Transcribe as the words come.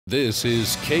This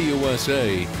is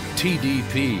KUSA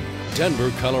TDP,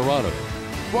 Denver, Colorado.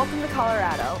 Welcome to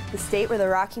Colorado, the state where the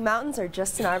Rocky Mountains are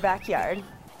just in our backyard.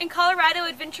 In Colorado,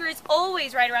 adventure is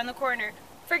always right around the corner.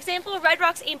 For example, Red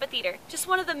Rocks Amphitheater, just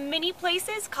one of the many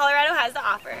places Colorado has to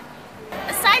offer.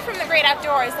 Aside from the great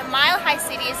outdoors, the Mile High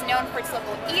City is known for its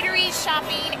local eateries,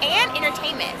 shopping, and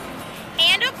entertainment.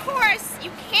 And of course,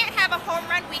 you can't have a home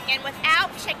run weekend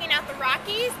without checking out the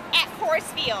Rockies at Coors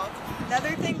Field.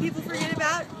 Another thing people forget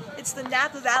about, it's the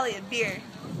Napa Valley of beer.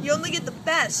 You only get the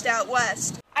best out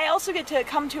west. I also get to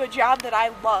come to a job that I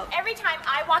love. Every time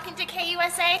I walk into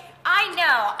KUSA, I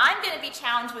know I'm going to be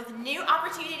challenged with new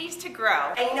opportunities to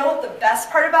grow. And you know what the best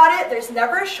part about it? There's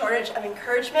never a shortage of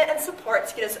encouragement and support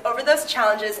to get us over those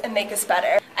challenges and make us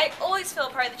better. I always feel a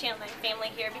part of the Channel 9 family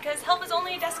here because help is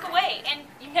only a desk away, and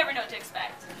you never know what to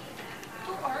expect.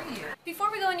 Who are you?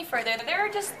 Before we go any further, there are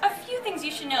just a few things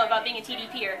you should know about being a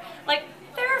TDPer. Like,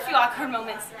 there are a few awkward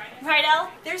moments. Right,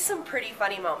 Elle? There's some pretty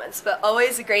funny moments, but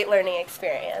always a great learning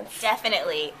experience.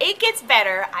 Definitely. It gets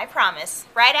better, I promise.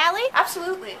 Right, Allie?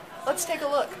 Absolutely. Let's take a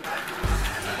look.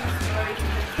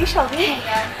 Hey, Shelby.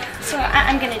 Hey. So,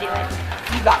 I'm gonna do it.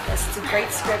 You got this. It's a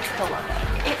great script. He'll love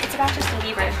it. It's about Justin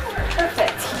Bieber.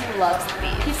 Perfect. He loves the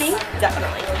beats. You think?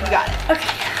 Definitely. You got it. Okay.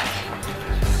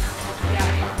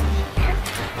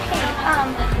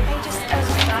 I was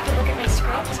looking to look at my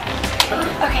script.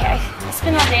 Okay, I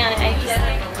spent all day on it. I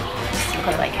just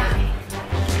quite like it.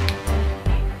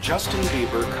 Justin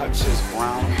Bieber cuts his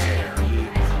brown hair.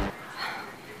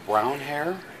 Brown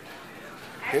hair?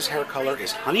 His hair color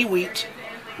is honey wheat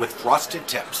with frosted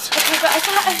tips. Okay, but I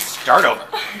thought Start over.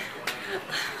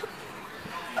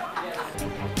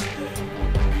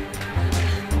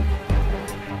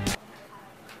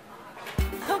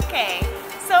 Okay,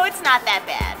 so it's not that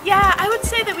bad. Yeah, I would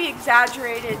say that we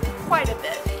exaggerated quite a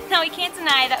bit. Now, we can't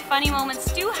deny that funny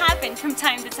moments do happen from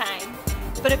time to time.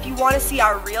 But if you want to see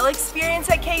our real experience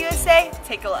at KUSA,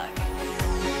 take a look.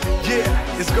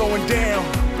 Yeah, it's going down.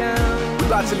 We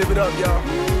about to live it up, y'all.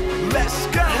 Let's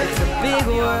go. It's a big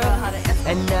world,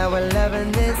 and now we're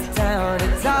loving this town.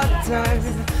 It's our turn,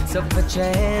 so put your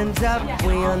hands up.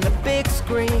 We on the big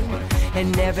screen,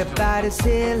 and everybody's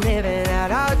here living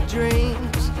out our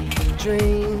dreams.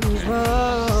 Dreams,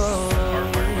 whoa.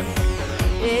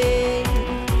 Yeah,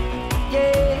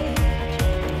 yeah.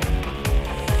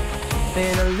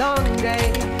 Been a long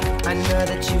day. I know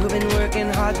that you've been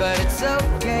working hard, but it's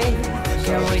okay.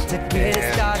 Can't wait to get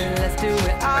it started. Let's do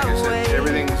it our way.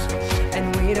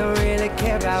 And we don't really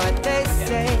care about what they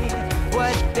say.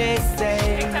 What they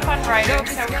say. Except on writing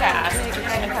so fast. You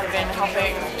kind of have been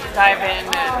helping dive in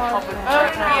and help with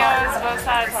both videos, both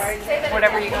sides,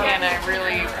 whatever you can. I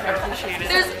really appreciate it.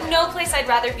 There's no place I'd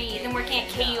rather be than working at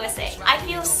KUSA. I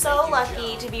feel so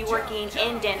lucky to be working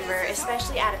in Denver,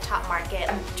 especially at a top market.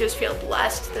 Just feel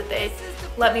blessed that they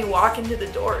let me walk into the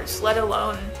doors, let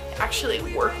alone actually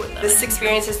work with them. This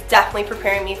experience is definitely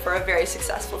preparing me for a very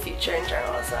successful future in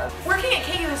journalism. Working at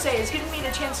KUSA has given me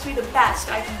the chance to be the best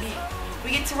I can be.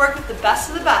 We get to work with the best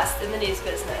of the best in the news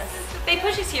business. They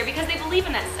push us here because they believe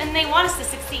in us and they want us to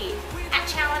succeed. At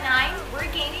Channel 9, we're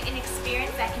gaining an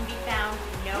experience that can be found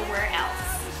nowhere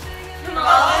else. From all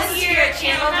of us here at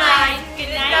Channel 9,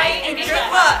 good night and good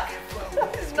luck.